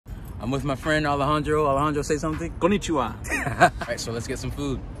I'm with my friend Alejandro. Alejandro, say something. Konnichiwa. All right, so let's get some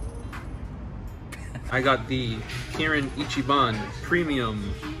food. I got the Kirin Ichiban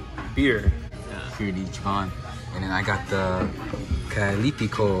Premium beer. Kirin Ichiban. And then I got the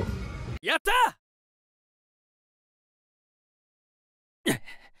Kalipiko. Yatta!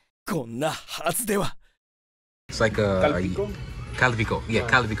 こんなはずでは。 It's like a Kalipiko? Kalipiko. Yeah,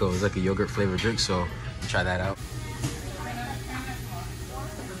 Kalipiko is like a yogurt flavored drink, so try that out.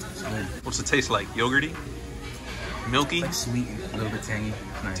 What's it taste like? Yogurty? Milky? Like sweet, a little bit tangy.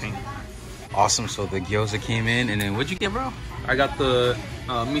 Nice. Tangy. Awesome. So the gyoza came in, and then what'd you get, bro? I got the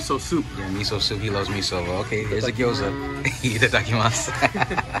miso soup. Yeah, miso soup. He loves miso. Okay, here's the gyoza. Itadakimasu.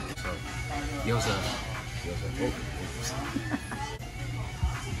 So, gyoza. Oh.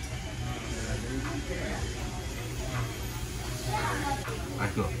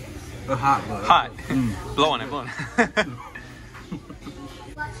 Alright, go. Hot. Hot. Blowing it.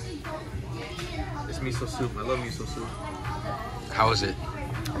 This miso soup. I love miso soup. How is it?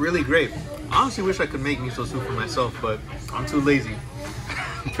 Really great. I honestly wish I could make miso soup for myself, but I'm too lazy.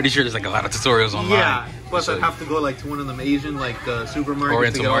 I'm pretty sure there's like a lot of tutorials online. Yeah. Plus, I'd have to go like to one of them Asian supermarkets.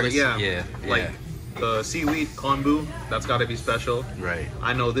 Oriental to get markets. all the, Yeah. Like the seaweed konbu. That's got to be special. Right.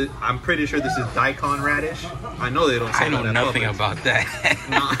 I know that. I'm pretty sure this is daikon radish. I know they don't. I know nothing about that.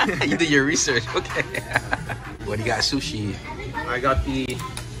 Nah. You did your research. Okay. What do you got? Sushi. I got the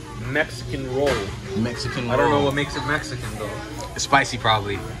Mexican roll. Mexican roll. I don't know what makes it Mexican though. Spicy,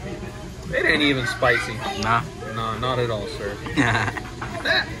 probably. It ain't even spicy. Nah. No, not at all, sir.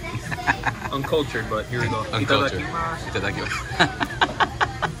 Uncultured, but here we go. Uncultured.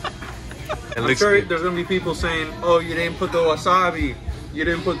 I'm sure there's gonna be people saying, "Oh, you didn't put the wasabi. You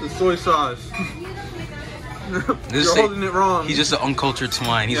didn't put the soy sauce. You're holding it wrong." He's just an uncultured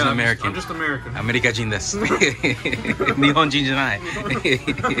swine. He's an American. I'm just American. American desu. Nihonjin janai.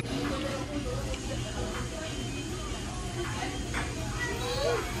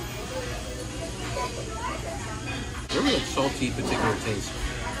 Really a salty particular taste.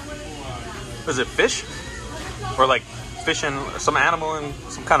 Is it fish? Or like fish and some animal and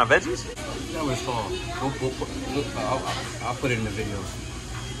some kind of veggies? That was called. I'll put it in the video.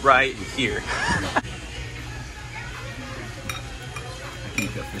 Right here. I can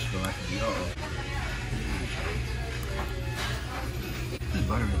eat that fish for life of me.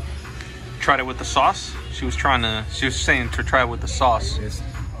 Buttery. Tried it with the sauce. She was saying to try it with the sauce. Yes.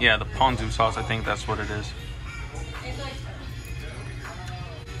 Yeah, the ponzu sauce. I think that's what it is.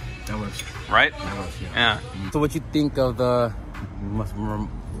 That was. Right? That was, Yeah. So what you think of the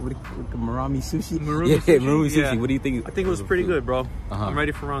Marami sushi? Marumi sushi? Sushi. Yeah. What do you think? I think it was pretty good, bro. I'm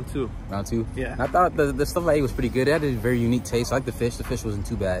ready for round 2. Round 2? Yeah. I thought the stuff I ate was pretty good. It had a very unique taste. I like the fish. The fish wasn't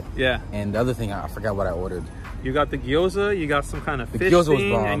too bad. Yeah. And the other thing, I forgot what I ordered. You got the gyoza, you got some kind of fish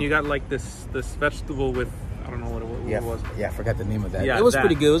thing, and you got like this vegetable with, I don't know what it was. Yeah, I forgot the name of that. Yeah, it was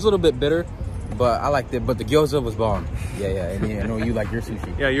pretty good. It was a little bit bitter, but I liked it. But the gyoza was bomb. Yeah. And I know you like your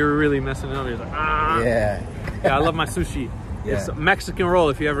sushi. Yeah, you were really messing it up. You're like, ah. Yeah. Yeah, I love my sushi. Yeah. It's a Mexican roll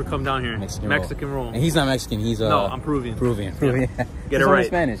if you ever come down here. Mexican roll. And he's not Mexican. He's No, I'm Peruvian. Peruvian. Yeah. Get it right.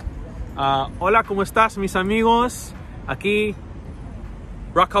 Spanish. Hola, ¿cómo estás, mis amigos? Aquí,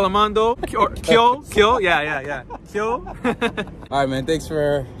 Rakalamando. Kyo. Yeah. Kyo. All right, man. Thanks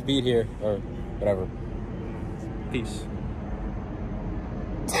for being here, or whatever. Peace.